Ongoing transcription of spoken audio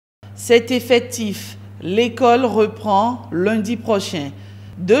C'est effectif. L'école reprend lundi prochain.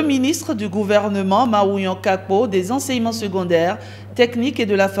 2 ministres du gouvernement, Maouyon Kakpo, des enseignements secondaires, techniques et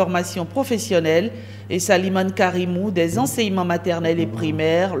de la formation professionnelle, et Salimane Karimou, des enseignements maternels et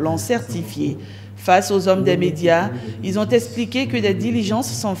primaires, l'ont certifié. Face aux hommes des médias, ils ont expliqué que des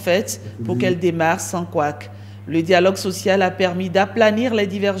diligences sont faites pour qu'elles démarrent sans couac. Le dialogue social a permis d'aplanir les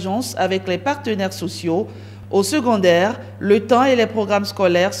divergences avec les partenaires sociaux. Au secondaire, le temps et les programmes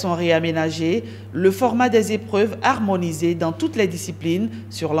scolaires sont réaménagés, le format des épreuves harmonisé dans toutes les disciplines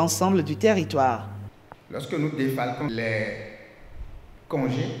sur l'ensemble du territoire. Lorsque nous défalquons les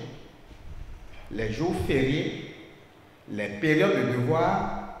congés, les jours fériés, les périodes de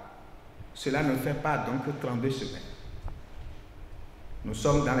devoir, cela ne fait pas donc 32 semaines. Nous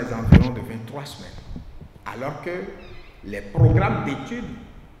sommes dans les environs de 23 semaines, alors que les programmes d'études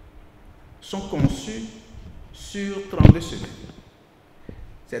sont conçus sur 32 semaines.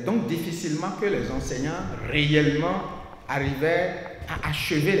 C'est donc difficilement que les enseignants réellement arrivaient à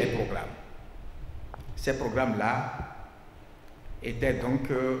achever les programmes. Ces programmes-là étaient donc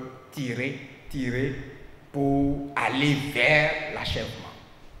tirés pour aller vers l'achèvement.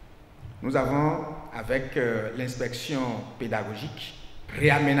 Nous avons, avec l'inspection pédagogique,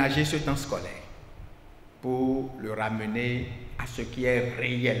 réaménagé ce temps scolaire pour le ramener à ce qui est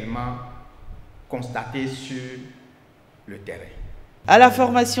réellement constaté sur le terrain. À la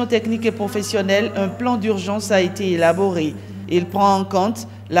formation technique et professionnelle, un plan d'urgence a été élaboré. Il prend en compte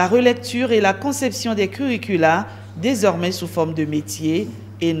la relecture et la conception des curricula, désormais sous forme de métiers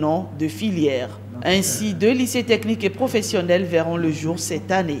et non de filières. Ainsi, 2 lycées techniques et professionnels verront le jour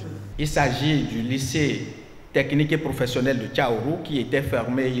cette année. Il s'agit du lycée technique et professionnel de Tchaourou qui était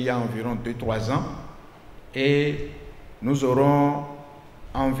fermé il y a environ 2-3 ans. Et nous aurons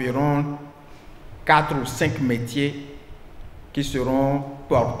environ 4 ou 5 métiers qui seront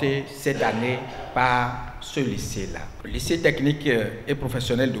portés cette année par ce lycée-là. Le lycée technique et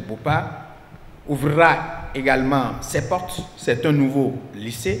professionnel de Boupa ouvrira également ses portes. C'est un nouveau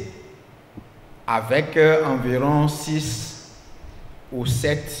lycée avec environ 6 ou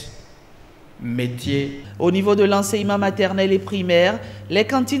 7 métiers. Au niveau de l'enseignement maternel et primaire, les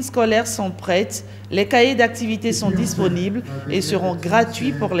cantines scolaires sont prêtes, les cahiers d'activités sont disponibles et seront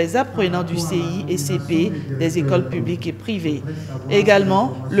gratuits pour les apprenants du CI et CP des écoles publiques et privées.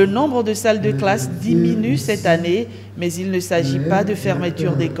 Également, le nombre de salles de classe diminue cette année, mais il ne s'agit pas de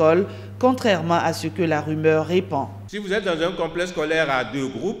fermeture d'école, contrairement à ce que la rumeur répand. Si vous êtes dans un complexe scolaire à 2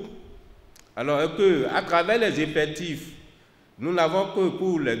 groupes, alors que à travers les effectifs, nous n'avons que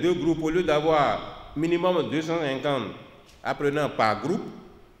pour les 2 groupes, au lieu d'avoir minimum 250 apprenants par groupe,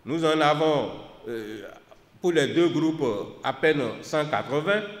 nous en avons pour les 2 groupes à peine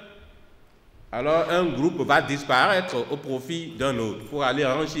 180. Alors un groupe va disparaître au profit d'un autre pour aller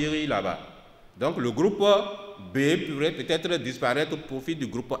renchérir là-bas. Donc le groupe B pourrait peut-être disparaître au profit du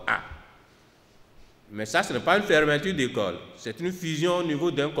groupe A. Mais ça, ce n'est pas une fermeture d'école, c'est une fusion au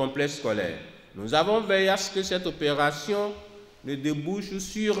niveau d'un complexe scolaire. Nous avons veillé à ce que cette opération ne débouche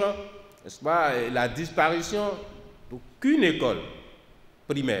sur, n'est-ce pas, la disparition d'aucune école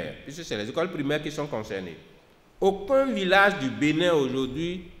primaire, puisque c'est les écoles primaires qui sont concernées. Aucun village du Bénin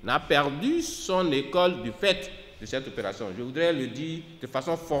aujourd'hui n'a perdu son école du fait de cette opération. Je voudrais le dire de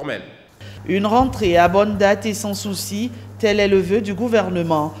façon formelle. Une rentrée à bonne date et sans souci, tel est le vœu du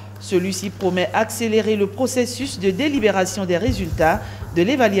gouvernement. Celui-ci promet accélérer le processus de délibération des résultats de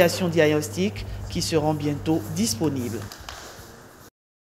l'évaluation diagnostique qui seront bientôt disponibles.